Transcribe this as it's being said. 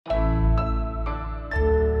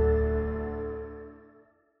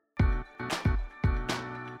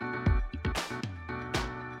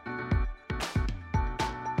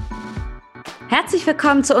Herzlich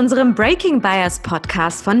willkommen zu unserem Breaking Bias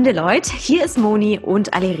Podcast von Deloitte. Hier ist Moni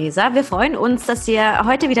und Alireza. Wir freuen uns, dass ihr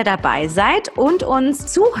heute wieder dabei seid und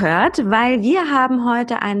uns zuhört, weil wir haben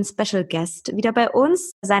heute einen Special Guest wieder bei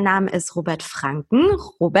uns. Sein Name ist Robert Franken.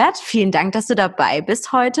 Robert, vielen Dank, dass du dabei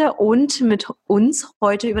bist heute und mit uns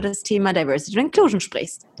heute über das Thema Diversity und Inclusion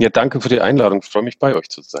sprichst. Ja, danke für die Einladung. Ich freue mich, bei euch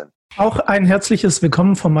zu sein. Auch ein herzliches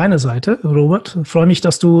Willkommen von meiner Seite, Robert. Ich freue mich,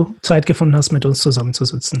 dass du Zeit gefunden hast, mit uns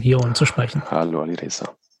zusammenzusitzen hier und zu sprechen. Hallo,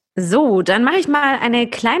 Alireza. So, dann mache ich mal eine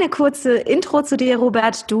kleine kurze Intro zu dir,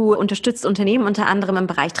 Robert. Du unterstützt Unternehmen unter anderem im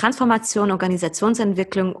Bereich Transformation,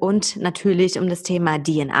 Organisationsentwicklung und natürlich um das Thema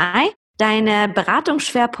D&I. Deine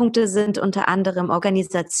Beratungsschwerpunkte sind unter anderem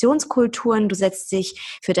Organisationskulturen. Du setzt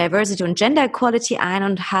dich für Diversity und Gender Equality ein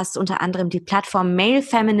und hast unter anderem die Plattform Male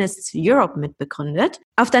Feminists Europe mitbegründet.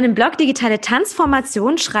 Auf deinem Blog Digitale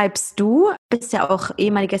Transformation schreibst du, bist ja auch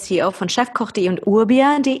ehemaliger CEO von Chefkoch.de und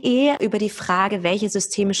Urbia.de, über die Frage, welche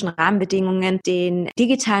systemischen Rahmenbedingungen den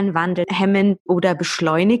digitalen Wandel hemmen oder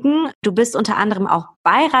beschleunigen. Du bist unter anderem auch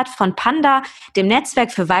Beirat von Panda, dem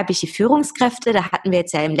Netzwerk für weibliche Führungskräfte. Da hatten wir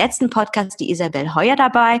jetzt ja im letzten Podcast die Isabel Heuer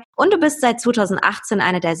dabei. Und du bist seit 2018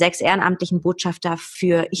 einer der 6 ehrenamtlichen Botschafter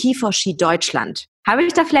für He4She Deutschland. Habe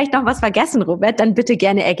ich da vielleicht noch was vergessen, Robert? Dann bitte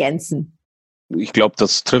gerne ergänzen. Ich glaube,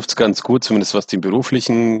 das trifft es ganz gut, zumindest was die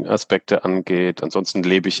beruflichen Aspekte angeht. Ansonsten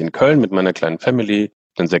lebe ich in Köln mit meiner kleinen Family,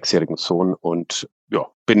 einem 6-jährigen Sohn und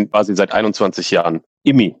bin quasi seit 21 Jahren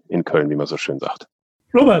Immi in Köln, wie man so schön sagt.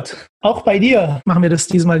 Robert, auch bei dir machen wir das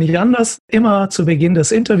diesmal nicht anders. Immer zu Beginn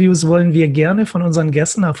des Interviews wollen wir gerne von unseren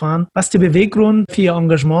Gästen erfahren, was der Beweggrund für ihr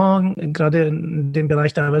Engagement gerade in dem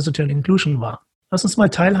Bereich Diversity und Inclusion war. Lass uns mal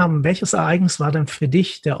teilhaben, welches Ereignis war denn für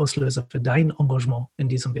dich der Auslöser für dein Engagement in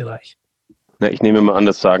diesem Bereich? Ich nehme mal an,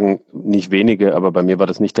 das sagen nicht wenige, aber bei mir war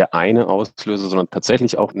das nicht der eine Auslöser, sondern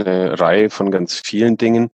tatsächlich auch eine Reihe von ganz vielen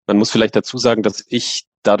Dingen. Man muss vielleicht dazu sagen, dass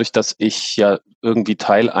dadurch, dass ich ja irgendwie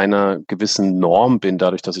Teil einer gewissen Norm bin,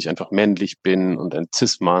 dadurch, dass ich einfach männlich bin und ein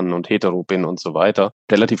Cis-Mann und hetero bin und so weiter,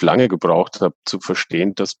 relativ lange gebraucht habe, zu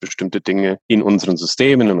verstehen, dass bestimmte Dinge in unseren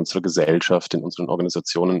Systemen, in unserer Gesellschaft, in unseren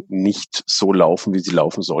Organisationen nicht so laufen, wie sie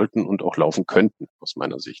laufen sollten und auch laufen könnten, aus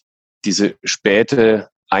meiner Sicht. Diese späte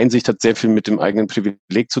Einsicht hat sehr viel mit dem eigenen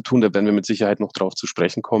Privileg zu tun, da werden wir mit Sicherheit noch drauf zu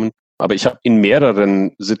sprechen kommen. Aber ich habe in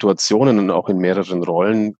mehreren Situationen und auch in mehreren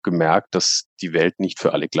Rollen gemerkt, dass die Welt nicht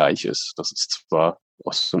für alle gleich ist. Das ist zwar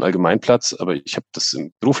auch so ein Allgemeinplatz, aber ich habe das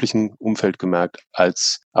im beruflichen Umfeld gemerkt,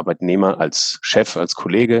 als Arbeitnehmer, als Chef, als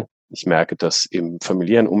Kollege. Ich merke das im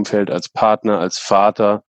familiären Umfeld, als Partner, als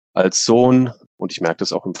Vater, als Sohn. Und ich merke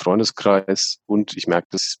das auch im Freundeskreis. Und ich merke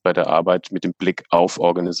das bei der Arbeit mit dem Blick auf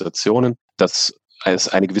Organisationen, dass es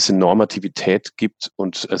eine gewisse Normativität gibt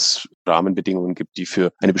und es Rahmenbedingungen gibt, die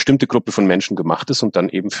für eine bestimmte Gruppe von Menschen gemacht ist und dann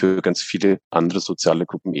eben für ganz viele andere soziale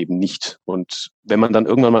Gruppen eben nicht. Und wenn man dann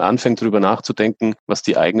irgendwann mal anfängt, darüber nachzudenken, was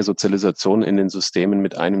die eigene Sozialisation in den Systemen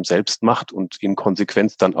mit einem selbst macht und in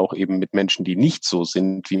Konsequenz dann auch eben mit Menschen, die nicht so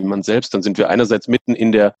sind wie man selbst, dann sind wir einerseits mitten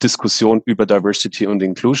in der Diskussion über Diversity und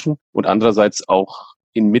Inclusion und andererseits auch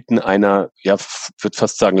inmitten einer, ich würde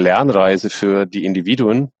fast sagen, Lernreise für die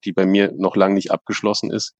Individuen, die bei mir noch lange nicht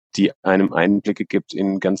abgeschlossen ist, die einem Einblicke gibt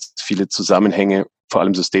in ganz viele Zusammenhänge, vor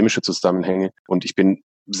allem systemische Zusammenhänge. Und ich bin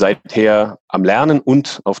seither am Lernen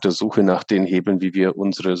und auf der Suche nach den Hebeln, wie wir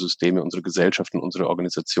unsere Systeme, unsere Gesellschaften, unsere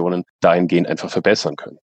Organisationen dahingehend einfach verbessern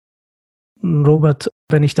können. Robert,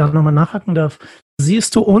 wenn ich da nochmal nachhaken darf,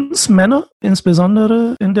 siehst du uns Männer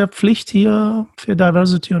insbesondere in der Pflicht hier für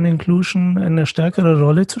Diversity und Inclusion eine stärkere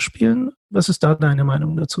Rolle zu spielen? Was ist da deine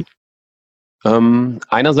Meinung dazu?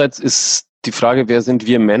 Einerseits ist die Frage, wer sind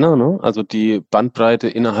wir Männer? Ne? Also die Bandbreite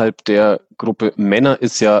innerhalb der Gruppe Männer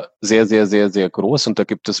ist ja sehr, sehr, sehr, sehr groß und da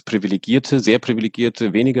gibt es privilegierte, sehr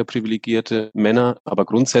privilegierte, weniger privilegierte Männer. Aber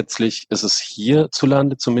grundsätzlich ist es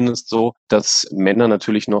hierzulande zumindest so, dass Männer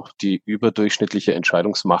natürlich noch die überdurchschnittliche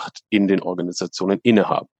Entscheidungsmacht in den Organisationen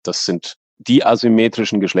innehaben. Das sind die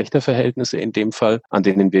asymmetrischen Geschlechterverhältnisse in dem Fall, an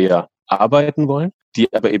denen wir ja arbeiten wollen,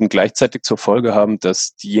 die aber eben gleichzeitig zur Folge haben,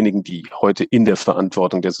 dass diejenigen, die heute in der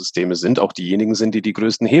Verantwortung der Systeme sind, auch diejenigen sind, die die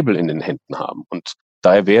größten Hebel in den Händen haben. Und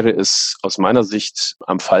daher wäre es aus meiner Sicht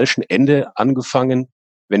am falschen Ende angefangen,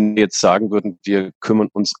 wenn wir jetzt sagen würden, wir kümmern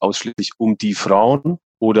uns ausschließlich um die Frauen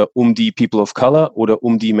oder um die People of Color oder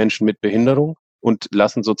um die Menschen mit Behinderung und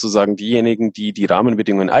lassen sozusagen diejenigen, die die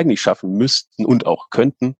Rahmenbedingungen eigentlich schaffen müssten und auch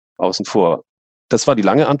könnten, außen vor. Das war die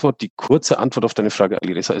lange Antwort. Die kurze Antwort auf deine Frage,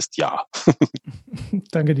 Alireza, ist ja.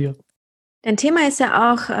 Danke dir. Dein Thema ist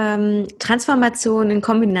ja auch Transformation in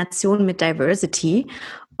Kombination mit Diversity.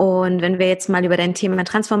 Und wenn wir jetzt mal über dein Thema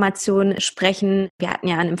Transformation sprechen, wir hatten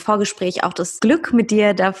ja im Vorgespräch auch das Glück, mit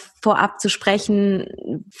dir da vorab zu sprechen,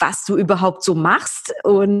 was du überhaupt so machst.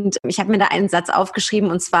 Und ich habe mir da einen Satz aufgeschrieben,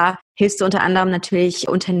 und zwar hilfst du unter anderem natürlich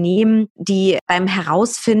Unternehmen, die beim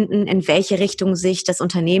Herausfinden, in welche Richtung sich das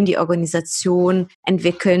Unternehmen, die Organisation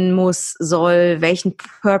entwickeln muss, soll, welchen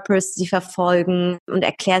Purpose sie verfolgen, und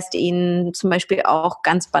erklärst ihnen zum Beispiel auch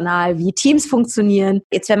ganz banal, wie Teams funktionieren.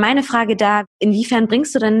 Jetzt wäre meine Frage da, inwiefern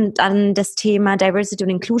bringst du denn dann das Thema Diversity und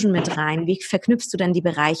Inclusion mit rein? Wie verknüpfst du denn die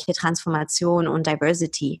Bereiche Transformation und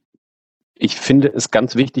Diversity? Ich finde es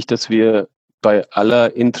ganz wichtig, dass wir bei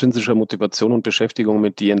aller intrinsischer Motivation und Beschäftigung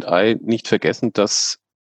mit D&I nicht vergessen, dass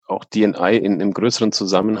auch D&I in einem größeren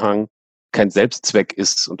Zusammenhang kein Selbstzweck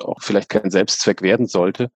ist und auch vielleicht kein Selbstzweck werden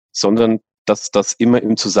sollte, sondern dass das immer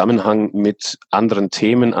im Zusammenhang mit anderen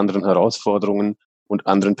Themen, anderen Herausforderungen und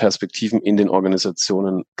anderen Perspektiven in den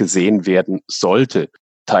Organisationen gesehen werden sollte.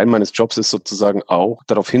 Teil meines Jobs ist sozusagen auch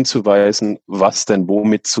darauf hinzuweisen, was denn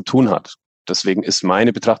womit zu tun hat. Deswegen ist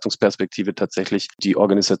meine Betrachtungsperspektive tatsächlich die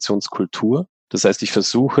Organisationskultur. Das heißt, ich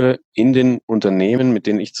versuche in den Unternehmen, mit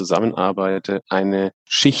denen ich zusammenarbeite, eine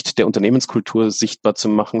Schicht der Unternehmenskultur sichtbar zu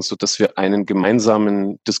machen, sodass wir einen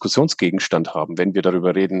gemeinsamen Diskussionsgegenstand haben, wenn wir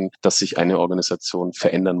darüber reden, dass sich eine Organisation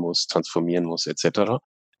verändern muss, transformieren muss, etc.,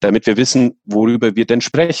 damit wir wissen, worüber wir denn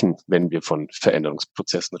sprechen, wenn wir von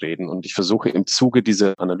Veränderungsprozessen reden. Und ich versuche im Zuge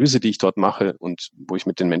dieser Analyse, die ich dort mache und wo ich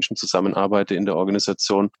mit den Menschen zusammenarbeite in der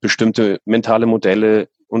Organisation, bestimmte mentale Modelle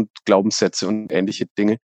und Glaubenssätze und ähnliche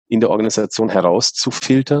Dinge in der Organisation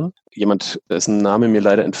herauszufiltern. Jemand, dessen Name mir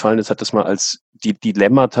leider entfallen ist, hat das mal als die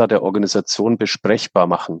Dilemmata der Organisation besprechbar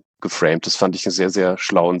machen geframed. Das fand ich einen sehr, sehr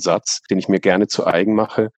schlauen Satz, den ich mir gerne zu eigen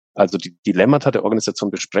mache. Also die Dilemmata der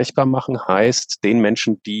Organisation besprechbar machen heißt, den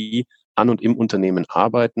Menschen, die an und im Unternehmen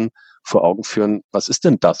arbeiten, vor Augen führen, was ist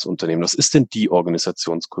denn das Unternehmen? Was ist denn die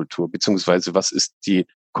Organisationskultur? Beziehungsweise was ist die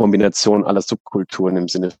Kombination aller Subkulturen im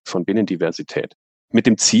Sinne von Binnendiversität? Mit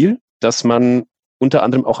dem Ziel, dass man unter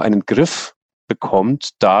anderem auch einen Griff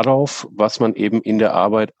bekommt darauf, was man eben in der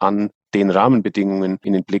Arbeit an den Rahmenbedingungen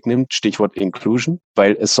in den Blick nimmt, Stichwort Inclusion,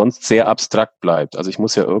 weil es sonst sehr abstrakt bleibt. Also ich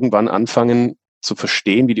muss ja irgendwann anfangen zu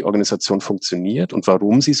verstehen, wie die Organisation funktioniert und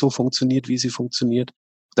warum sie so funktioniert, wie sie funktioniert,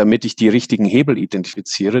 damit ich die richtigen Hebel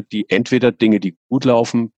identifiziere, die entweder Dinge, die gut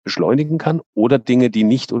laufen, beschleunigen kann oder Dinge, die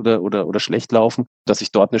nicht oder schlecht laufen, dass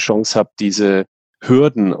ich dort eine Chance habe, diese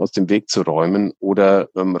Hürden aus dem Weg zu räumen oder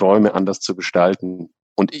Räume anders zu gestalten.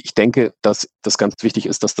 Und ich denke, dass das ganz wichtig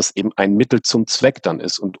ist, dass das eben ein Mittel zum Zweck dann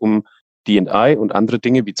ist. Und um D&I und andere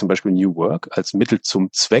Dinge, wie zum Beispiel New Work, als Mittel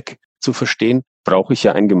zum Zweck zu verstehen, brauche ich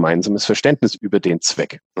ja ein gemeinsames Verständnis über den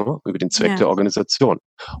Zweck, über den Zweck der Organisation.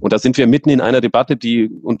 Und da sind wir mitten in einer Debatte, die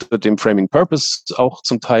unter dem Framing Purpose auch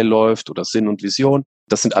zum Teil läuft oder Sinn und Vision.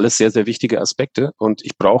 Das sind alles sehr, sehr wichtige Aspekte. Und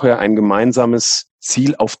ich brauche ja ein gemeinsames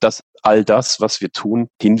Ziel, auf das all das, was wir tun,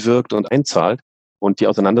 hinwirkt und einzahlt. Und die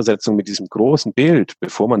Auseinandersetzung mit diesem großen Bild,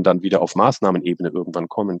 bevor man dann wieder auf Maßnahmenebene irgendwann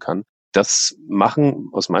kommen kann, das machen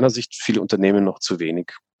aus meiner Sicht viele Unternehmen noch zu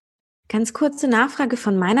wenig. Ganz kurze Nachfrage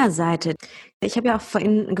von meiner Seite. Ich habe ja auch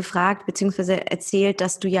vorhin gefragt bzw. erzählt,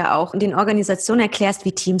 dass du ja auch den Organisationen erklärst,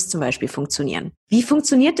 wie Teams zum Beispiel funktionieren. Wie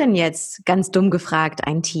funktioniert denn jetzt, ganz dumm gefragt,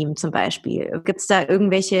 ein Team zum Beispiel? Gibt es da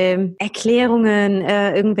irgendwelche Erklärungen,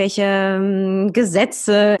 irgendwelche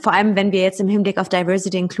Gesetze, vor allem wenn wir jetzt im Hinblick auf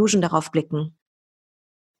Diversity Inclusion darauf blicken?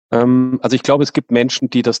 Also ich glaube, es gibt Menschen,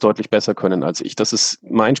 die das deutlich besser können als ich. Das ist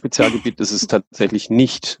mein Spezialgebiet, das ist tatsächlich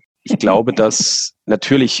nicht. Ich glaube, dass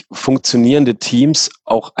natürlich funktionierende Teams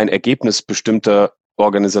auch ein Ergebnis bestimmter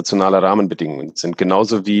organisationaler Rahmenbedingungen sind.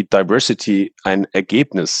 Genauso wie Diversity ein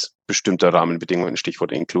Ergebnis bestimmter Rahmenbedingungen,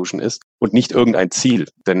 Stichwort Inclusion ist und nicht irgendein Ziel.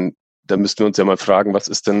 Denn da müssten wir uns ja mal fragen, was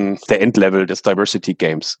ist denn der Endlevel des Diversity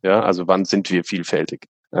Games? Ja, also wann sind wir vielfältig?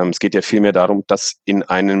 Es geht ja vielmehr darum, das in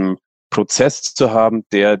einem Prozess zu haben,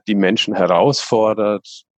 der die Menschen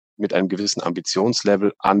herausfordert, mit einem gewissen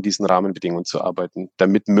Ambitionslevel an diesen Rahmenbedingungen zu arbeiten,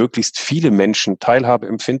 damit möglichst viele Menschen Teilhabe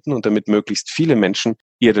empfinden und damit möglichst viele Menschen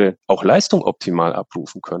ihre auch Leistung optimal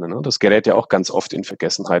abrufen können. Das gerät ja auch ganz oft in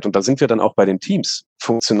Vergessenheit. Und da sind wir dann auch bei den Teams.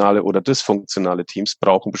 Funktionale oder dysfunktionale Teams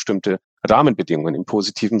brauchen bestimmte Rahmenbedingungen. Im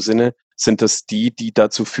positiven Sinne sind das die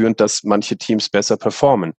dazu führen, dass manche Teams besser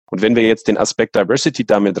performen. Und wenn wir jetzt den Aspekt Diversity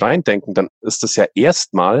damit reindenken, dann ist das ja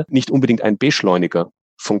erstmal nicht unbedingt ein Beschleuniger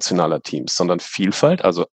funktionaler Teams, sondern Vielfalt,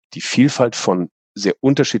 also die Vielfalt von sehr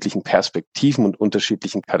unterschiedlichen Perspektiven und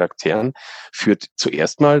unterschiedlichen Charakteren führt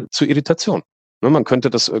zuerst mal zu Irritation. Man könnte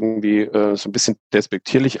das irgendwie so ein bisschen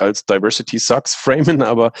despektierlich als Diversity sucks framen,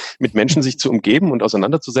 aber mit Menschen sich zu umgeben und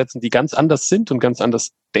auseinanderzusetzen, die ganz anders sind und ganz anders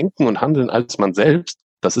denken und handeln als man selbst,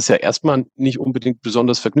 Das ist ja erstmal nicht unbedingt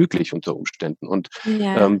besonders vergnüglich unter Umständen. Und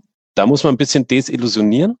Ja. da muss man ein bisschen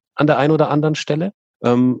desillusionieren an der einen oder anderen Stelle.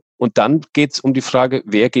 Und dann geht es um die Frage,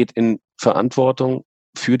 wer geht in Verantwortung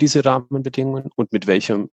für diese Rahmenbedingungen und mit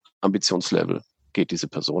welchem Ambitionslevel geht diese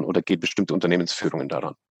Person oder geht bestimmte Unternehmensführungen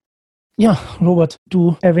daran. Ja, Robert,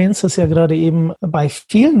 du erwähnst es ja gerade eben, bei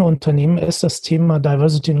vielen Unternehmen ist das Thema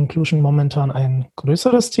Diversity and Inclusion momentan ein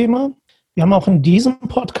größeres Thema. Wir haben auch in diesem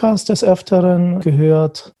Podcast des Öfteren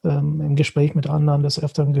gehört, im Gespräch mit anderen des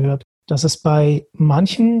Öfteren gehört, dass es bei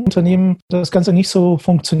manchen Unternehmen das Ganze nicht so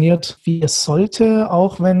funktioniert, wie es sollte,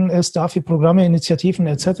 auch wenn es dafür Programme, Initiativen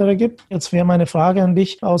etc. gibt. Jetzt wäre meine Frage an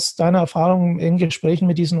dich aus deiner Erfahrung in Gesprächen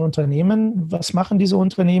mit diesen Unternehmen. Was machen diese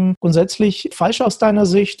Unternehmen grundsätzlich falsch aus deiner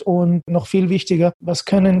Sicht? Und noch viel wichtiger, was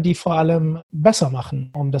können die vor allem besser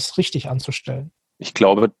machen, um das richtig anzustellen? Ich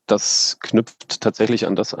glaube, das knüpft tatsächlich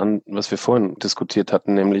an das an, was wir vorhin diskutiert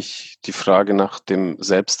hatten, nämlich die Frage nach dem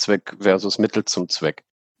Selbstzweck versus Mittel zum Zweck.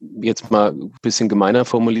 Jetzt mal ein bisschen gemeiner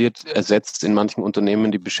formuliert, ersetzt in manchen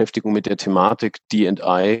Unternehmen die Beschäftigung mit der Thematik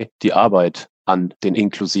D&I die Arbeit an den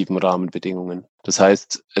inklusiven Rahmenbedingungen. Das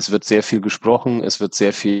heißt, es wird sehr viel gesprochen, es wird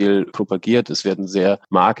sehr viel propagiert, es werden sehr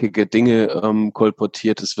markige Dinge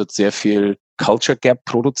kolportiert, es wird sehr viel Culture Gap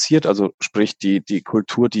produziert, also sprich die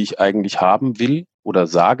Kultur, die ich eigentlich haben will oder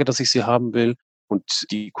sage, dass ich sie haben will. Und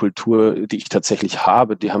die Kultur, die ich tatsächlich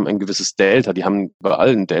habe, die haben ein gewisses Delta. Die haben bei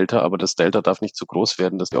allen Delta, aber das Delta darf nicht so groß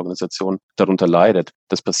werden, dass die Organisation darunter leidet.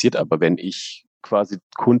 Das passiert aber, wenn ich quasi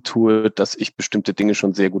kundtue, dass ich bestimmte Dinge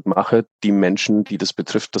schon sehr gut mache, die Menschen, die das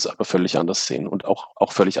betrifft, das aber völlig anders sehen und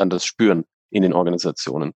auch völlig anders spüren in den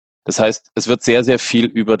Organisationen. Das heißt, es wird sehr, sehr viel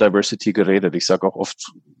über Diversity geredet. Ich sage auch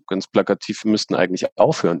oft ganz plakativ, wir müssten eigentlich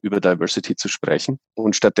aufhören, über Diversity zu sprechen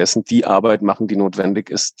und stattdessen die Arbeit machen, die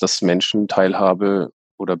notwendig ist, dass Menschen Teilhabe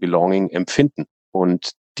oder Belonging empfinden.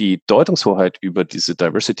 Und die Deutungshoheit über diese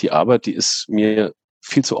Diversity-Arbeit, die ist mir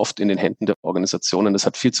viel zu oft in den Händen der Organisationen. Das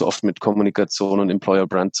hat viel zu oft mit Kommunikation und Employer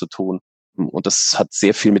Brand zu tun. Und das hat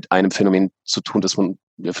sehr viel mit einem Phänomen zu tun, das man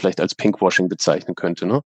ja vielleicht als Pinkwashing bezeichnen könnte,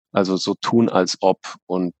 ne? Also so tun als ob.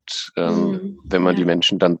 Und wenn man die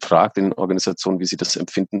Menschen dann fragt in den Organisationen, wie sie das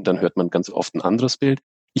empfinden, dann hört man ganz oft ein anderes Bild.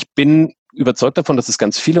 Ich bin überzeugt davon, dass es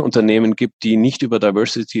ganz viele Unternehmen gibt, die nicht über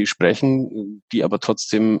Diversity sprechen, die aber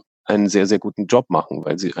trotzdem einen sehr, sehr guten Job machen,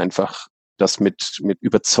 weil sie einfach das mit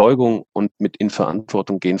Überzeugung und mit in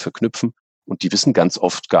Verantwortung gehen verknüpfen. Und die wissen ganz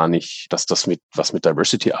oft gar nicht, dass das was mit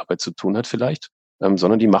Diversity-Arbeit zu tun hat vielleicht,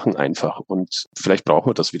 sondern die machen einfach. Und vielleicht brauchen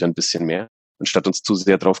wir das wieder ein bisschen mehr, anstatt uns zu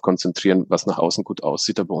sehr darauf konzentrieren, was nach außen gut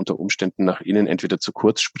aussieht, aber unter Umständen nach innen entweder zu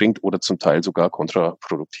kurz springt oder zum Teil sogar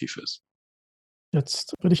kontraproduktiv ist.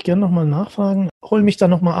 Jetzt würde ich gerne nochmal nachfragen, hol mich da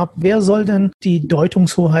nochmal ab, wer soll denn die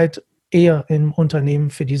Deutungshoheit eher im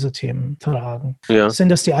Unternehmen für diese Themen tragen? Ja. Sind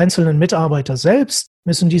das die einzelnen Mitarbeiter selbst?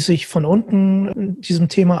 Müssen die sich von unten diesem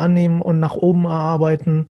Thema annehmen und nach oben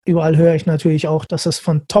erarbeiten? Überall höre ich natürlich auch, dass es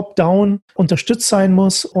von top-down unterstützt sein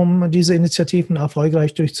muss, um diese Initiativen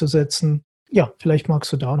erfolgreich durchzusetzen. Ja, vielleicht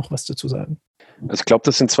magst du da noch was dazu sagen. Also ich glaube,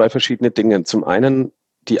 das sind zwei verschiedene Dinge. Zum einen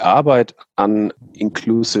die Arbeit an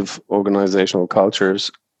Inclusive Organizational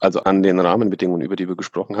Cultures, also an den Rahmenbedingungen, über die wir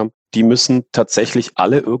gesprochen haben, die müssen tatsächlich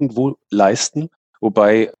alle irgendwo leisten,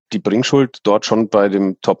 wobei die Bringschuld dort schon bei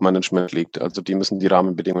dem Top-Management liegt. Also die müssen die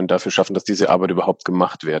Rahmenbedingungen dafür schaffen, dass diese Arbeit überhaupt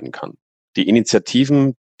gemacht werden kann. Die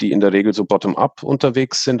Initiativen, die in der Regel so bottom-up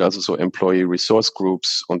unterwegs sind, also so Employee Resource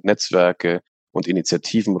Groups und Netzwerke und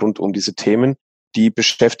Initiativen rund um diese Themen, die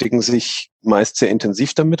beschäftigen sich meist sehr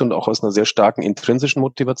intensiv damit und auch aus einer sehr starken intrinsischen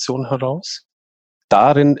Motivation heraus.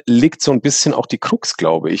 Darin liegt so ein bisschen auch die Krux,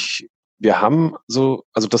 glaube ich. Wir haben also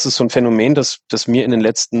das ist so ein Phänomen, das mir in den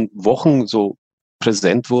letzten Wochen so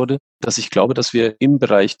präsent wurde, dass ich glaube, dass wir im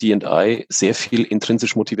Bereich D&I sehr viel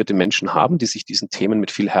intrinsisch motivierte Menschen haben, die sich diesen Themen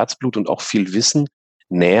mit viel Herzblut und auch viel Wissen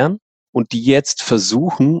nähern und die jetzt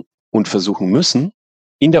versuchen müssen,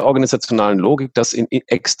 in der organisationalen Logik das in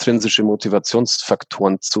extrinsische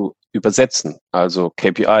Motivationsfaktoren zu übersetzen, also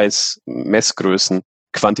KPIs, Messgrößen,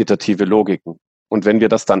 quantitative Logiken. Und wenn wir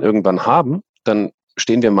das dann irgendwann haben, dann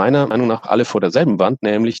stehen wir meiner Meinung nach alle vor derselben Wand,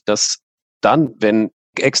 nämlich dass dann, wenn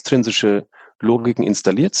extrinsische Logiken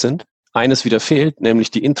installiert sind, eines wieder fehlt,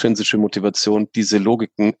 nämlich die intrinsische Motivation, diese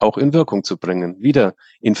Logiken auch in Wirkung zu bringen, wieder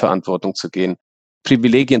in Verantwortung zu gehen,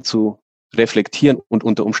 Privilegien zu reflektieren und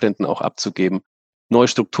unter Umständen auch abzugeben, neue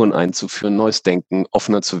Strukturen einzuführen, neues Denken,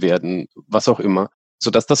 offener zu werden, was auch immer,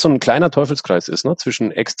 sodass das so ein kleiner Teufelskreis ist, ne,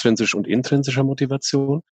 zwischen extrinsisch und intrinsischer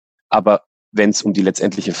Motivation. Aber wenn es um die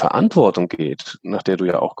letztendliche Verantwortung geht, nach der du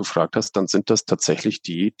ja auch gefragt hast, dann sind das tatsächlich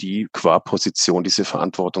die qua Position diese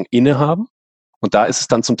Verantwortung innehaben. Und da ist es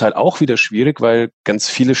dann zum Teil auch wieder schwierig, weil ganz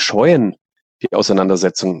viele scheuen die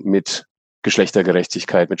Auseinandersetzung mit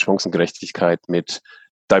Geschlechtergerechtigkeit, mit Chancengerechtigkeit, mit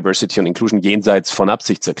Diversity und Inclusion jenseits von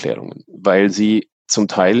Absichtserklärungen, weil sie zum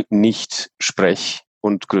Teil nicht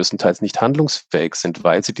und größtenteils nicht handlungsfähig sind,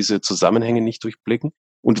 weil sie diese Zusammenhänge nicht durchblicken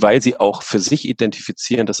und weil sie auch für sich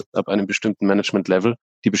identifizieren, dass ab einem bestimmten Management-Level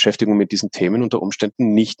die Beschäftigung mit diesen Themen unter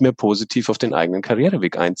Umständen nicht mehr positiv auf den eigenen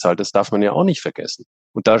Karriereweg einzahlt. Das darf man ja auch nicht vergessen.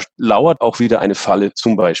 Und da lauert auch wieder eine Falle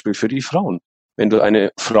zum Beispiel für die Frauen. Wenn du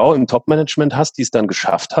eine Frau im Top-Management hast, die es dann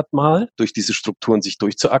geschafft hat, mal durch diese Strukturen sich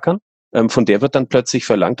durchzuackern, von der wird dann plötzlich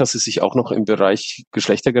verlangt, dass sie sich auch noch im Bereich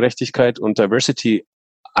Geschlechtergerechtigkeit und Diversity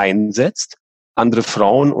einsetzt, andere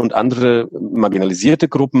Frauen und andere marginalisierte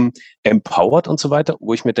Gruppen empowert und so weiter,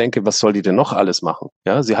 wo ich mir denke, was soll die denn noch alles machen?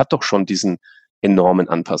 Ja, sie hat doch schon diesen enormen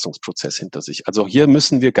Anpassungsprozess hinter sich. Also hier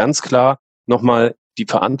müssen wir ganz klar nochmal die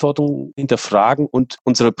Verantwortung hinterfragen und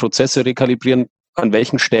unsere Prozesse rekalibrieren, an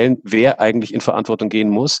welchen Stellen wer eigentlich in Verantwortung gehen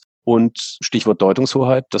muss. Und Stichwort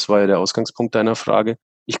Deutungshoheit, das war ja der Ausgangspunkt deiner Frage.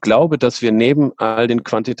 Ich glaube, dass wir neben all den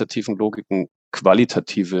quantitativen Logiken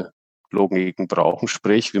qualitative Logiken brauchen.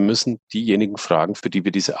 Sprich, wir müssen diejenigen fragen, für die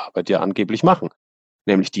wir diese Arbeit ja angeblich machen.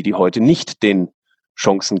 Nämlich die heute nicht den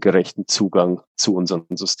chancengerechten Zugang zu unseren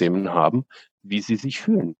Systemen haben, wie sie sich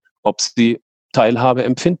fühlen. Ob sie Teilhabe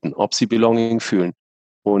empfinden, ob sie Belonging fühlen.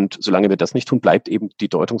 Und solange wir das nicht tun, bleibt eben die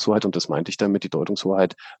Deutungshoheit, und das meinte ich damit, die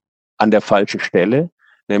Deutungshoheit an der falschen Stelle,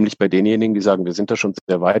 nämlich bei denjenigen, die sagen, wir sind da schon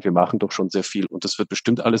sehr weit, wir machen doch schon sehr viel und das wird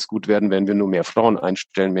bestimmt alles gut werden, wenn wir nur mehr Frauen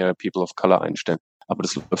einstellen, mehr People of Color einstellen. Aber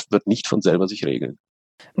das wird nicht von selber sich regeln.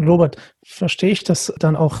 Robert, verstehe ich das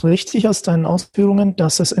dann auch richtig aus deinen Ausführungen,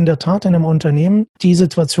 dass es in der Tat in einem Unternehmen die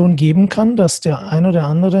Situation geben kann, dass der ein oder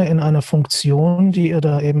andere in einer Funktion, die ihr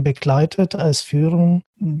da eben begleitet als Führung,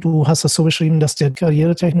 du hast das so beschrieben, dass der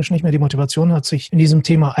karrieretechnisch nicht mehr die Motivation hat, sich in diesem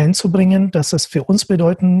Thema einzubringen, dass es für uns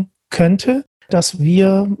bedeuten könnte, dass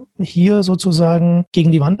wir hier sozusagen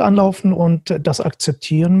gegen die Wand anlaufen und das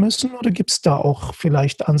akzeptieren müssen? Oder gibt es da auch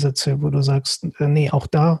vielleicht Ansätze, wo du sagst, nee, auch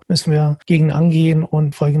da müssen wir gegen angehen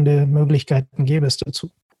und folgende Möglichkeiten gäbe es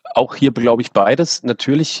dazu? Auch hier glaube ich beides.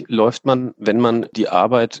 Natürlich läuft man, wenn man die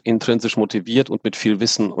Arbeit intrinsisch motiviert und mit viel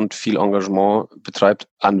Wissen und viel Engagement betreibt,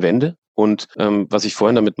 an Wände. Und was ich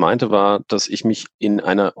vorhin damit meinte, war, dass ich mich in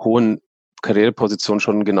einer hohen Karriereposition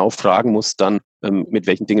schon genau fragen muss, dann mit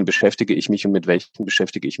welchen Dingen beschäftige ich mich und mit welchen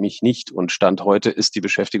beschäftige ich mich nicht. Und Stand heute ist die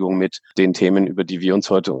Beschäftigung mit den Themen, über die wir uns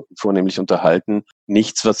heute vornehmlich unterhalten,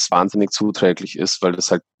 nichts, was wahnsinnig zuträglich ist, weil das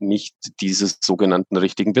halt nicht diese sogenannten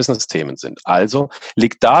richtigen Business-Themen sind. Also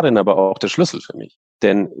liegt darin aber auch der Schlüssel für mich.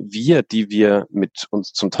 Denn die wir mit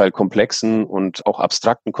uns zum Teil komplexen und auch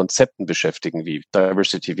abstrakten Konzepten beschäftigen, wie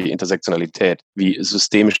Diversity, wie Intersektionalität, wie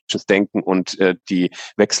systemisches Denken und die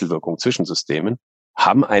Wechselwirkung zwischen Systemen,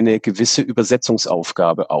 haben eine gewisse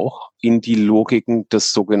Übersetzungsaufgabe auch in die Logiken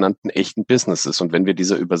des sogenannten echten Businesses. Und wenn wir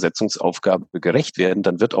dieser Übersetzungsaufgabe gerecht werden,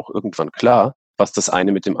 dann wird auch irgendwann klar, was das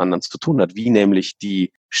eine mit dem anderen zu tun hat, wie nämlich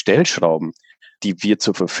die Stellschrauben, die wir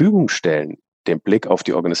zur Verfügung stellen, den Blick auf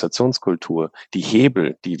die Organisationskultur, die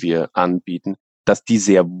Hebel, die wir anbieten, dass die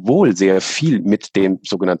sehr wohl sehr viel mit dem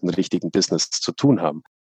sogenannten richtigen Business zu tun haben.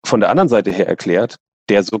 Von der anderen Seite her erklärt,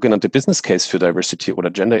 der sogenannte Business Case für Diversity oder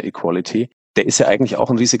Gender Equality, der ist ja eigentlich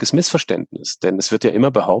auch ein riesiges Missverständnis. Denn es wird ja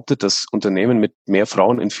immer behauptet, dass Unternehmen mit mehr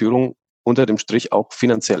Frauen in Führung unter dem Strich auch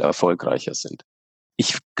finanziell erfolgreicher sind.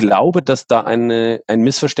 Ich glaube, dass da ein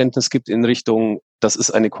Missverständnis gibt in Richtung, das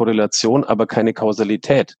ist eine Korrelation, aber keine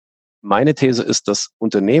Kausalität. Meine These ist, dass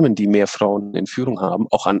Unternehmen, die mehr Frauen in Führung haben,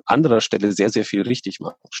 auch an anderer Stelle sehr, sehr viel richtig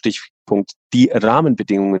machen. Stichpunkt, die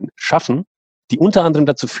Rahmenbedingungen schaffen, die unter anderem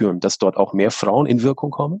dazu führen, dass dort auch mehr Frauen in Wirkung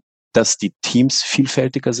kommen, dass die Teams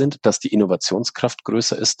vielfältiger sind, dass die Innovationskraft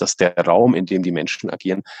größer ist, dass der Raum, in dem die Menschen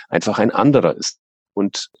agieren, einfach ein anderer ist.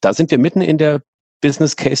 Und da sind wir mitten in der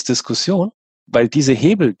Business-Case-Diskussion, weil diese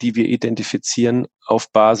Hebel, die wir identifizieren auf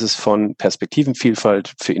Basis von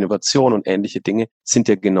Perspektivenvielfalt für Innovation und ähnliche Dinge, sind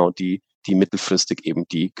ja genau die mittelfristig eben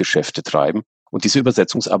die Geschäfte treiben. Und diese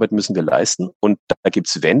Übersetzungsarbeit müssen wir leisten. Und da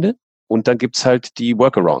gibt's Wände und dann gibt's halt die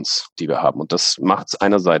Workarounds, die wir haben. Und das macht es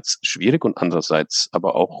einerseits schwierig und andererseits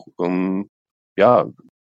aber auch, man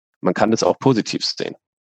kann das auch positiv sehen.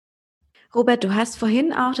 Robert, du hast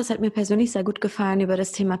vorhin auch, das hat mir persönlich sehr gut gefallen, über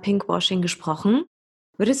das Thema Pinkwashing gesprochen.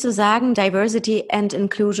 Würdest du sagen, Diversity and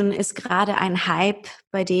Inclusion ist gerade ein Hype,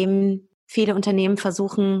 bei dem viele Unternehmen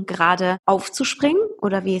versuchen, gerade aufzuspringen?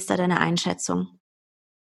 Oder wie ist da deine Einschätzung?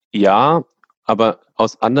 Ja, aber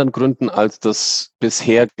aus anderen Gründen, als das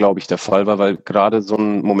bisher, glaube ich, der Fall war, weil gerade so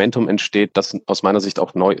ein Momentum entsteht, das aus meiner Sicht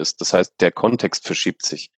auch neu ist. Das heißt, der Kontext verschiebt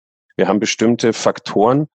sich. Wir haben bestimmte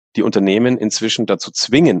Faktoren, die Unternehmen inzwischen dazu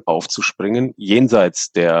zwingen, aufzuspringen,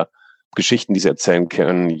 jenseits der Geschichten, die sie erzählen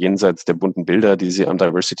können, jenseits der bunten Bilder, die sie am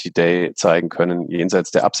Diversity Day zeigen können,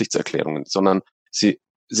 jenseits der Absichtserklärungen, sondern sie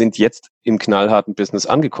sind jetzt im knallharten Business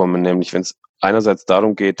angekommen, nämlich wenn es einerseits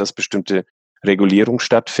darum geht, dass bestimmte Regulierung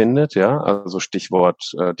stattfindet, ja, also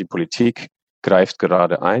Stichwort die Politik greift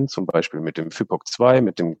gerade ein, zum Beispiel mit dem FIPOC 2,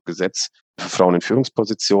 mit dem Gesetz für Frauen in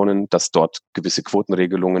Führungspositionen, dass dort gewisse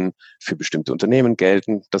Quotenregelungen für bestimmte Unternehmen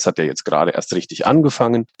gelten. Das hat ja jetzt gerade erst richtig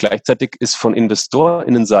angefangen. Gleichzeitig ist von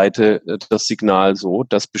InvestorInnenseite das Signal so,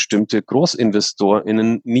 dass bestimmte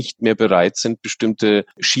GroßinvestorInnen nicht mehr bereit sind, bestimmte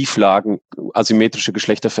Schieflagen, asymmetrische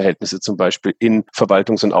Geschlechterverhältnisse zum Beispiel in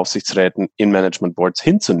Verwaltungs- und Aufsichtsräten, in Management Boards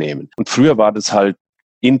hinzunehmen. Und früher war das halt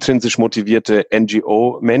intrinsisch motivierte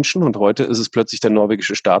NGO-Menschen und heute ist es plötzlich der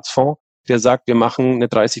norwegische Staatsfonds, der sagt, wir machen eine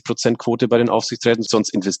 30%-Quote bei den Aufsichtsräten,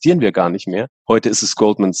 sonst investieren wir gar nicht mehr. Heute ist es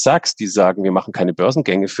Goldman Sachs, die sagen, wir machen keine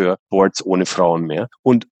Börsengänge für Boards ohne Frauen mehr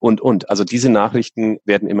und. Also diese Nachrichten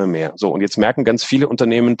werden immer mehr. So, und jetzt merken ganz viele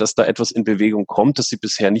Unternehmen, dass da etwas in Bewegung kommt, das sie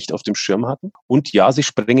bisher nicht auf dem Schirm hatten. Und ja, sie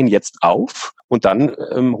springen jetzt auf und dann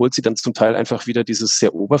holt sie dann zum Teil einfach wieder dieses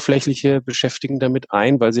sehr oberflächliche Beschäftigen damit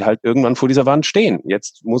ein, weil sie halt irgendwann vor dieser Wand stehen.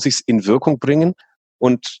 Jetzt muss ich es in Wirkung bringen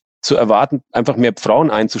und zu erwarten, einfach mehr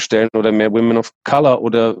Frauen einzustellen oder mehr Women of Color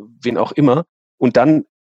oder wen auch immer und dann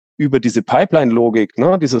über diese Pipeline-Logik,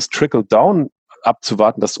 ne, dieses Trickle-Down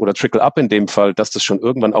abzuwarten, oder Trickle-Up in dem Fall, dass das schon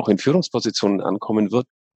irgendwann auch in Führungspositionen ankommen wird,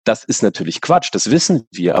 das ist natürlich Quatsch, das wissen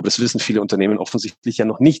wir, aber das wissen viele Unternehmen offensichtlich ja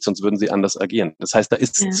noch nicht, sonst würden sie anders agieren. Das heißt, da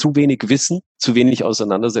ist zu wenig Wissen, zu wenig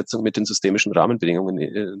Auseinandersetzung mit den systemischen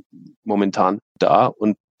Rahmenbedingungen momentan da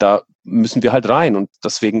und da müssen wir halt rein. Und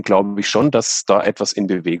deswegen glaube ich schon, dass da etwas in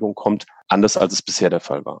Bewegung kommt, anders als es bisher der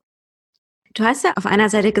Fall war. Du hast ja auf einer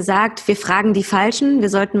Seite gesagt, wir fragen die Falschen, wir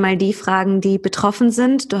sollten mal die fragen, die betroffen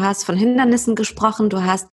sind. Du hast von Hindernissen gesprochen, du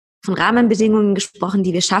hast von Rahmenbedingungen gesprochen,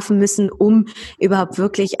 die wir schaffen müssen, um überhaupt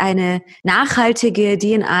wirklich eine nachhaltige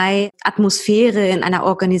D&I-Atmosphäre in einer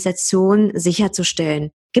Organisation sicherzustellen.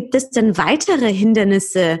 Gibt es denn weitere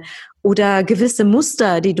Hindernisse oder gewisse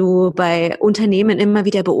Muster, die du bei Unternehmen immer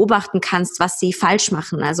wieder beobachten kannst, was sie falsch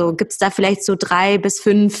machen? Also gibt es da vielleicht so 3 bis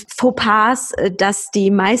 5 Fauxpas, dass die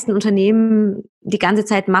meisten Unternehmen die ganze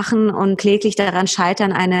Zeit machen und kläglich daran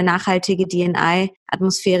scheitern, eine nachhaltige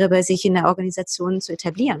D&I-Atmosphäre bei sich in der Organisation zu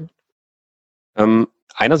etablieren?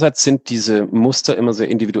 Einerseits sind diese Muster immer sehr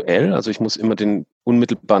individuell. Also ich muss immer den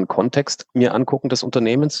unmittelbaren Kontext mir angucken des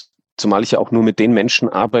Unternehmens. Zumal ich ja auch nur mit den Menschen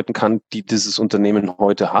arbeiten kann, die dieses Unternehmen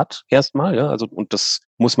heute hat, erstmal. Ja, also, und das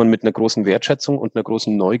muss man mit einer großen Wertschätzung und einer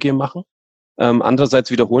großen Neugier machen.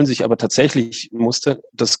 Andererseits wiederholen sich aber tatsächlich Muster.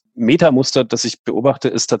 Das Metamuster, das ich beobachte,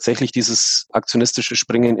 ist tatsächlich dieses aktionistische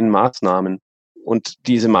Springen in Maßnahmen. Und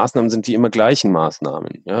diese Maßnahmen sind die immer gleichen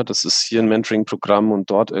Maßnahmen. Ja, das ist hier ein Mentoring-Programm und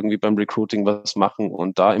dort irgendwie beim Recruiting was machen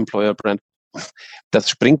und da Employer Brand. Das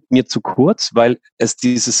springt mir zu kurz, weil es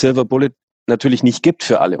diese Silver Bullet natürlich nicht gibt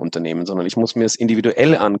für alle Unternehmen, sondern ich muss mir es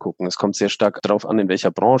individuell angucken. Es kommt sehr stark darauf an, in welcher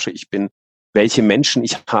Branche ich bin, welche Menschen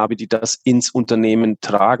ich habe, die das ins Unternehmen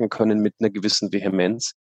tragen können mit einer gewissen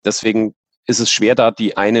Vehemenz. Deswegen ist es schwer, da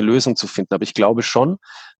die eine Lösung zu finden. Aber ich glaube schon,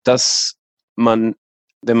 dass man,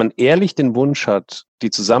 wenn man ehrlich den Wunsch hat, die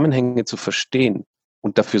Zusammenhänge zu verstehen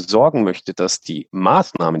und dafür sorgen möchte, dass die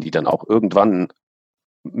Maßnahmen, die dann auch irgendwann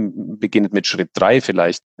beginnend mit Schritt 3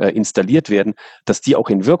 vielleicht installiert werden, dass die auch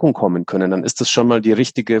in Wirkung kommen können, dann ist das schon mal die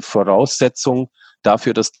richtige Voraussetzung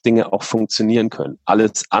dafür, dass Dinge auch funktionieren können.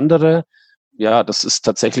 Alles andere, ja, das ist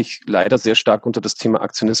tatsächlich leider sehr stark unter das Thema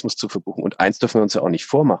Aktionismus zu verbuchen. Und eins dürfen wir uns ja auch nicht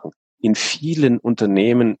vormachen. In vielen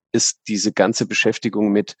Unternehmen ist diese ganze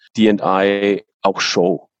Beschäftigung mit D&I auch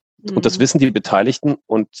Show. Und das wissen die Beteiligten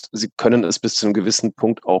und sie können es bis zu einem gewissen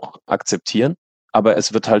Punkt auch akzeptieren. Aber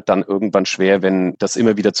es wird halt dann irgendwann schwer, wenn das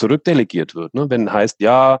immer wieder zurückdelegiert wird. Ne? Wenn heißt,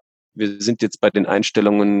 ja, wir sind jetzt bei den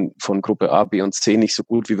Einstellungen von Gruppe A, B und C nicht so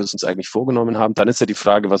gut, wie wir es uns eigentlich vorgenommen haben, dann ist ja die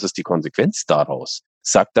Frage, was ist die Konsequenz daraus?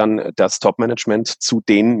 Sagt dann das Top-Management zu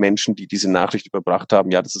den Menschen, die diese Nachricht überbracht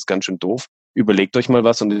haben, ja, das ist ganz schön doof, überlegt euch mal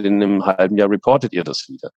was und in einem halben Jahr reportet ihr das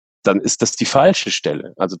wieder. Dann ist das die falsche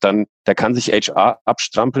Stelle. Also dann, da kann sich HR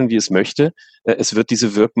abstrampeln, wie es möchte. Es wird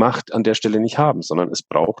diese Wirkmacht an der Stelle nicht haben, sondern es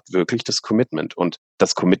braucht wirklich das Commitment. Und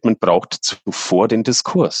das Commitment braucht zuvor den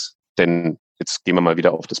Diskurs. Denn jetzt gehen wir mal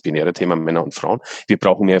wieder auf das binäre Thema Männer und Frauen. Wir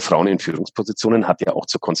brauchen mehr Frauen in Führungspositionen, hat ja auch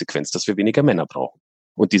zur Konsequenz, dass wir weniger Männer brauchen.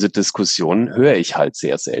 Und diese Diskussionen höre ich halt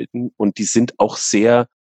sehr selten. Und die sind auch sehr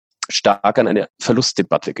stark an eine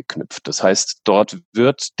Verlustdebatte geknüpft. Das heißt, dort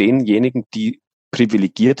wird denjenigen, die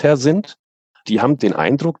privilegierter sind, die haben den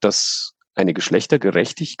Eindruck, dass eine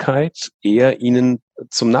Geschlechtergerechtigkeit eher ihnen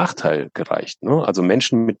zum Nachteil gereicht. Ne? Also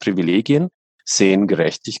Menschen mit Privilegien sehen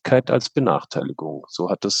Gerechtigkeit als Benachteiligung. So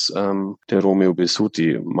hat es der Romeo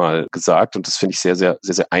Besutti mal gesagt und das finde ich sehr, sehr,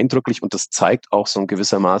 sehr, sehr eindrücklich und das zeigt auch so in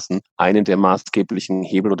gewissermaßen einen der maßgeblichen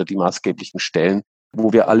Hebel oder die maßgeblichen Stellen,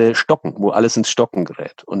 wo wir alle stocken, wo alles ins Stocken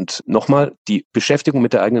gerät. Und nochmal, die Beschäftigung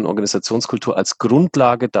mit der eigenen Organisationskultur als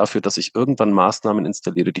Grundlage dafür, dass ich irgendwann Maßnahmen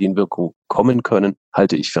installiere, die in Wirkung kommen können,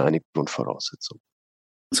 halte ich für eine Grundvoraussetzung.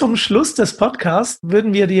 Zum Schluss des Podcasts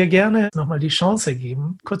würden wir dir gerne nochmal die Chance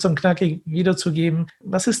geben, kurz und knackig wiederzugeben,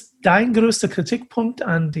 was ist dein größter Kritikpunkt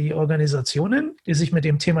an die Organisationen, die sich mit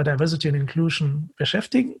dem Thema Diversity and Inclusion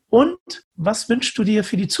beschäftigen? Und was wünschst du dir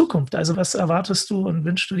für die Zukunft? Also was erwartest du und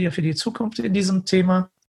wünschst du dir für die Zukunft in diesem Thema?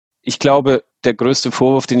 Ich glaube, der größte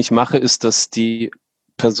Vorwurf, den ich mache, ist, dass die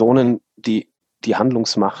Personen, die die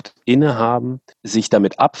Handlungsmacht innehaben, sich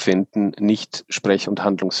damit abfinden, nicht sprech- und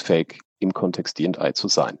handlungsfähig im Kontext D&I zu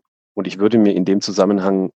sein. Und ich würde mir in dem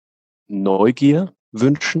Zusammenhang Neugier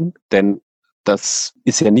wünschen, denn das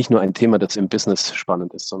ist ja nicht nur ein Thema, das im Business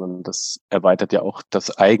spannend ist, sondern das erweitert ja auch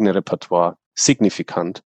das eigene Repertoire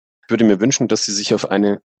signifikant. Ich würde mir wünschen, dass sie sich auf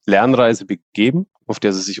eine Lernreise begeben, auf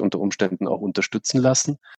der sie sich unter Umständen auch unterstützen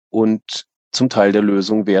lassen und zum Teil der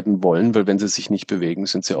Lösung werden wollen, weil wenn sie sich nicht bewegen,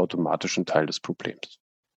 sind sie automatisch ein Teil des Problems.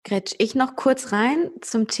 Gretsch, ich noch kurz rein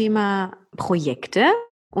zum Thema Projekte.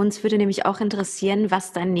 Uns würde nämlich auch interessieren,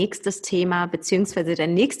 was dein nächstes Thema bzw.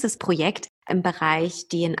 dein nächstes Projekt im Bereich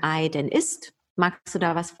D&I denn ist. Magst du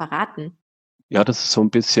da was verraten? Ja, das ist so ein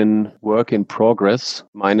bisschen Work in Progress.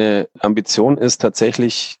 Meine Ambition ist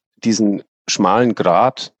tatsächlich, diesen schmalen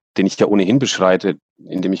Grat, den ich ja ohnehin beschreite,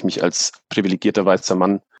 indem ich mich als privilegierter weißer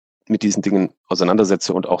Mann mit diesen Dingen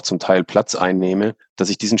auseinandersetze und auch zum Teil Platz einnehme, dass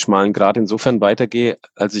ich diesen schmalen Grat insofern weitergehe,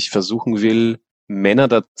 als ich versuchen will, Männer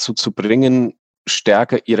dazu zu bringen,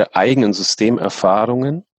 stärker ihre eigenen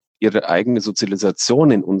Systemerfahrungen, ihre eigene Sozialisation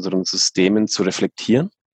in unseren Systemen zu reflektieren,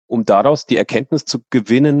 um daraus die Erkenntnis zu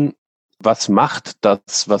gewinnen, was macht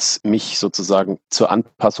das, was mich sozusagen zur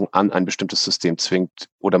Anpassung an ein bestimmtes System zwingt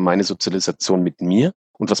oder meine Sozialisation mit mir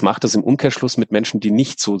und was macht das im Umkehrschluss mit Menschen, die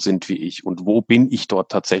nicht so sind wie ich und wo bin ich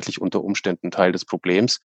dort tatsächlich unter Umständen Teil des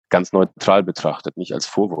Problems, ganz neutral betrachtet, nicht als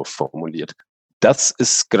Vorwurf formuliert. Das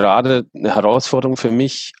ist gerade eine Herausforderung für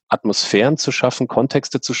mich, Atmosphären zu schaffen,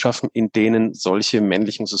 Kontexte zu schaffen, in denen solche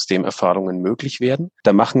männlichen Systemerfahrungen möglich werden.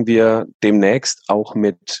 Da machen wir demnächst auch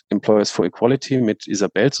mit Employers for Equality, mit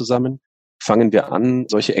Isabel zusammen, fangen wir an,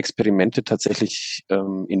 solche Experimente tatsächlich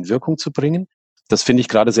in Wirkung zu bringen. Das finde ich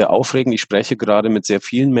gerade sehr aufregend. Ich spreche gerade mit sehr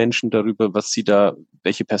vielen Menschen darüber,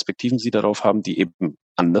 welche Perspektiven sie darauf haben, die eben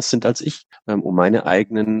anders sind als ich, um meine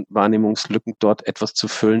eigenen Wahrnehmungslücken dort etwas zu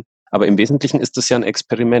füllen. Aber im Wesentlichen ist das ja ein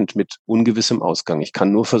Experiment mit ungewissem Ausgang. Ich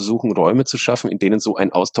kann nur versuchen, Räume zu schaffen, in denen so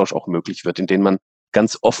ein Austausch auch möglich wird, in denen man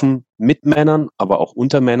ganz offen mit Männern, aber auch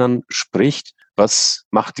unter Männern spricht. Was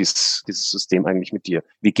macht dieses System eigentlich mit dir?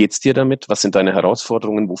 Wie geht's dir damit? Was sind deine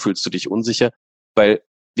Herausforderungen? Wo fühlst du dich unsicher? Weil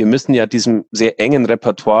wir müssen ja diesem sehr engen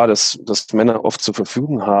Repertoire, das Männer oft zur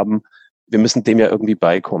Verfügung haben, wir müssen dem ja irgendwie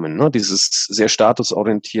beikommen. Ne? Dieses sehr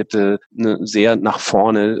statusorientierte, sehr nach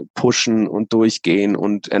vorne pushen und durchgehen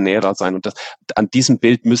und Ernährer sein. Und an diesem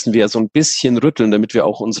Bild müssen wir so ein bisschen rütteln, damit wir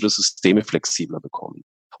auch unsere Systeme flexibler bekommen.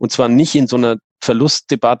 Und zwar nicht in so einer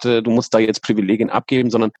Verlustdebatte, du musst da jetzt Privilegien abgeben,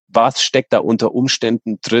 sondern was steckt da unter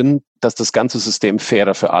Umständen drin, dass das ganze System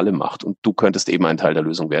fairer für alle macht. Und du könntest eben ein Teil der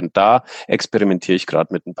Lösung werden. Da experimentiere ich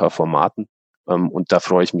gerade mit ein paar Formaten und da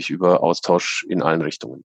freue ich mich über Austausch in allen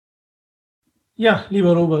Richtungen. Ja,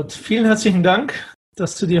 lieber Robert, vielen herzlichen Dank,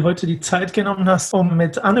 dass du dir heute die Zeit genommen hast, um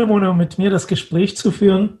mit Anemone und mit mir das Gespräch zu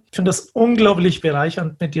führen. Ich finde das unglaublich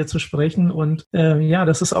bereichernd, mit dir zu sprechen. Und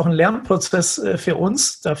das ist auch ein Lernprozess für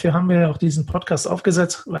uns. Dafür haben wir auch diesen Podcast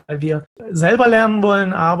aufgesetzt, weil wir selber lernen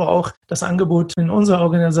wollen, aber auch das Angebot in unserer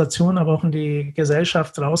Organisation, aber auch in die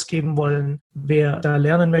Gesellschaft rausgeben wollen, wer da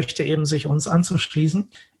lernen möchte, eben sich uns anzuschließen.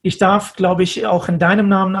 Ich darf, glaube ich, auch in deinem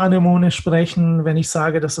Namen, Anemone, sprechen, wenn ich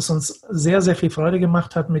sage, dass es uns sehr, sehr viel Freude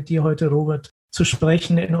gemacht hat, mit dir heute, Robert, zu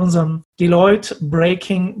sprechen in unserem Deloitte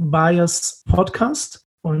Breaking Bias Podcast.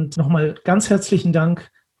 Und nochmal ganz herzlichen Dank,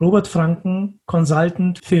 Robert Franken,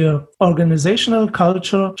 Consultant für Organizational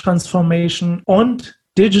Culture Transformation und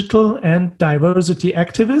Digital and Diversity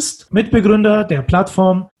Activist, Mitbegründer der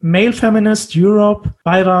Plattform Male Feminist Europe,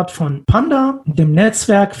 Beirat von Panda, dem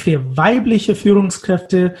Netzwerk für weibliche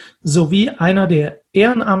Führungskräfte sowie einer der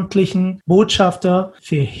ehrenamtlichen Botschafter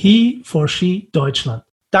für He for She Deutschland.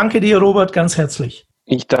 Danke dir, Robert, ganz herzlich.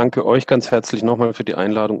 Ich danke euch ganz herzlich nochmal für die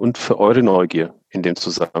Einladung und für eure Neugier in dem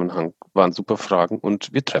Zusammenhang. Waren super Fragen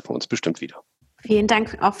und wir treffen uns bestimmt wieder. Vielen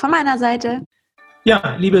Dank auch von meiner Seite.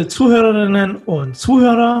 Ja, liebe Zuhörerinnen und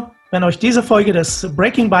Zuhörer, Wenn euch diese Folge des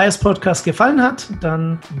Breaking Bias Podcast gefallen hat,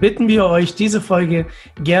 dann bitten wir euch, diese Folge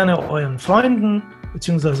gerne euren Freunden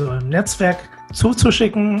bzw. eurem Netzwerk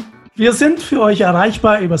zuzuschicken. Wir sind für euch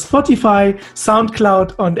erreichbar über Spotify,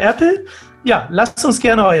 Soundcloud und Apple. Ja, lasst uns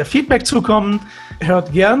gerne euer Feedback zukommen.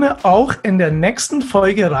 Hört gerne auch in der nächsten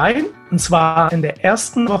Folge rein, und zwar in der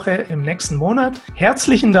ersten Woche im nächsten Monat.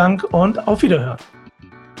 Herzlichen Dank und auf Wiederhören.